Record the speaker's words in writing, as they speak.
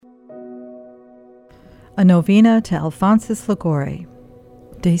A Novena to Alphonsus Liguori.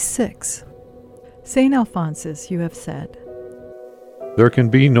 Day 6. Saint Alphonsus, you have said, There can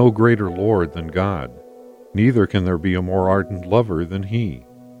be no greater Lord than God, neither can there be a more ardent lover than He.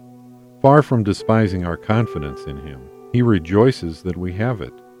 Far from despising our confidence in Him, He rejoices that we have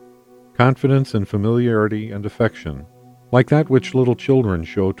it. Confidence and familiarity and affection, like that which little children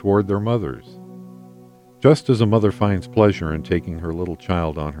show toward their mothers. Just as a mother finds pleasure in taking her little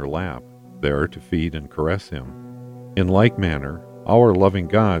child on her lap, there to feed and caress him, in like manner, our loving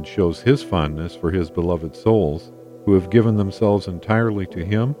God shows His fondness for His beloved souls, who have given themselves entirely to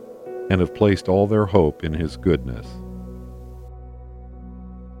Him and have placed all their hope in His goodness.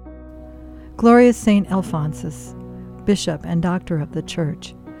 Glorious Saint Alphonsus, Bishop and Doctor of the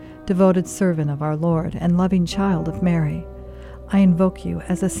Church, devoted servant of our Lord and loving child of Mary, I invoke you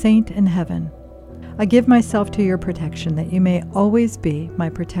as a saint in heaven. I give myself to your protection that you may always be my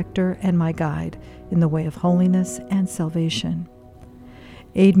protector and my guide in the way of holiness and salvation.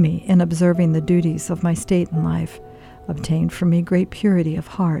 Aid me in observing the duties of my state in life. Obtain for me great purity of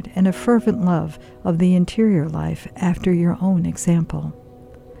heart and a fervent love of the interior life after your own example.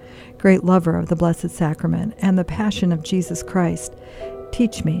 Great lover of the Blessed Sacrament and the Passion of Jesus Christ,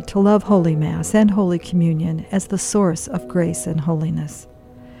 teach me to love Holy Mass and Holy Communion as the source of grace and holiness.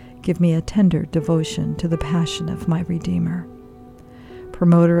 Give me a tender devotion to the passion of my Redeemer.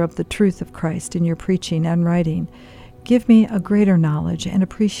 Promoter of the truth of Christ in your preaching and writing, give me a greater knowledge and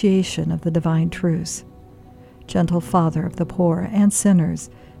appreciation of the divine truths. Gentle Father of the poor and sinners,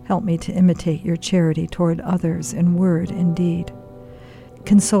 help me to imitate your charity toward others in word and deed.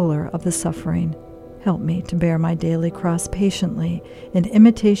 Consoler of the suffering, help me to bear my daily cross patiently in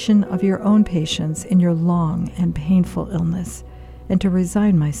imitation of your own patience in your long and painful illness, and to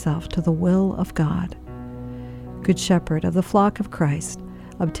resign myself to the will of God. Good Shepherd of the flock of Christ,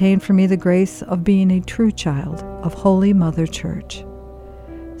 obtain for me the grace of being a true child of Holy Mother Church.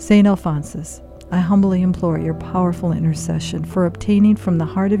 Saint Alphonsus, I humbly implore your powerful intercession for obtaining from the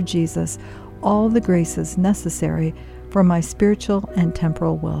heart of Jesus all the graces necessary for my spiritual and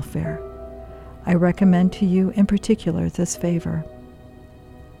temporal welfare. I recommend to you in particular this favor.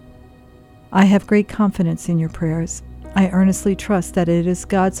 I have great confidence in your prayers. I earnestly trust that it is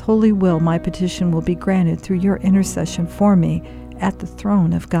God's holy will my petition will be granted through your intercession for me at the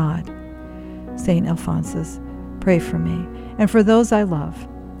throne of God. Saint Alphonsus, pray for me and for those I love.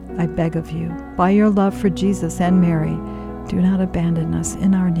 I beg of you, by your love for Jesus and Mary, do not abandon us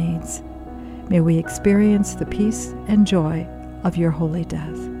in our needs. May we experience the peace and joy of your holy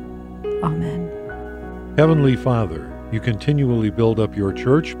death. Amen. Heavenly Father, you continually build up your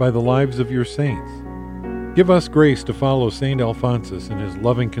church by the lives of your saints. Give us grace to follow Saint Alphonsus in his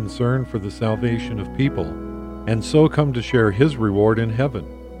loving concern for the salvation of people, and so come to share his reward in heaven.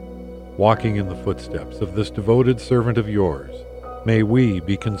 Walking in the footsteps of this devoted servant of yours, may we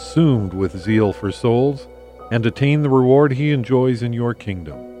be consumed with zeal for souls and attain the reward he enjoys in your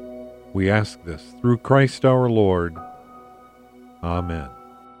kingdom. We ask this through Christ our Lord. Amen.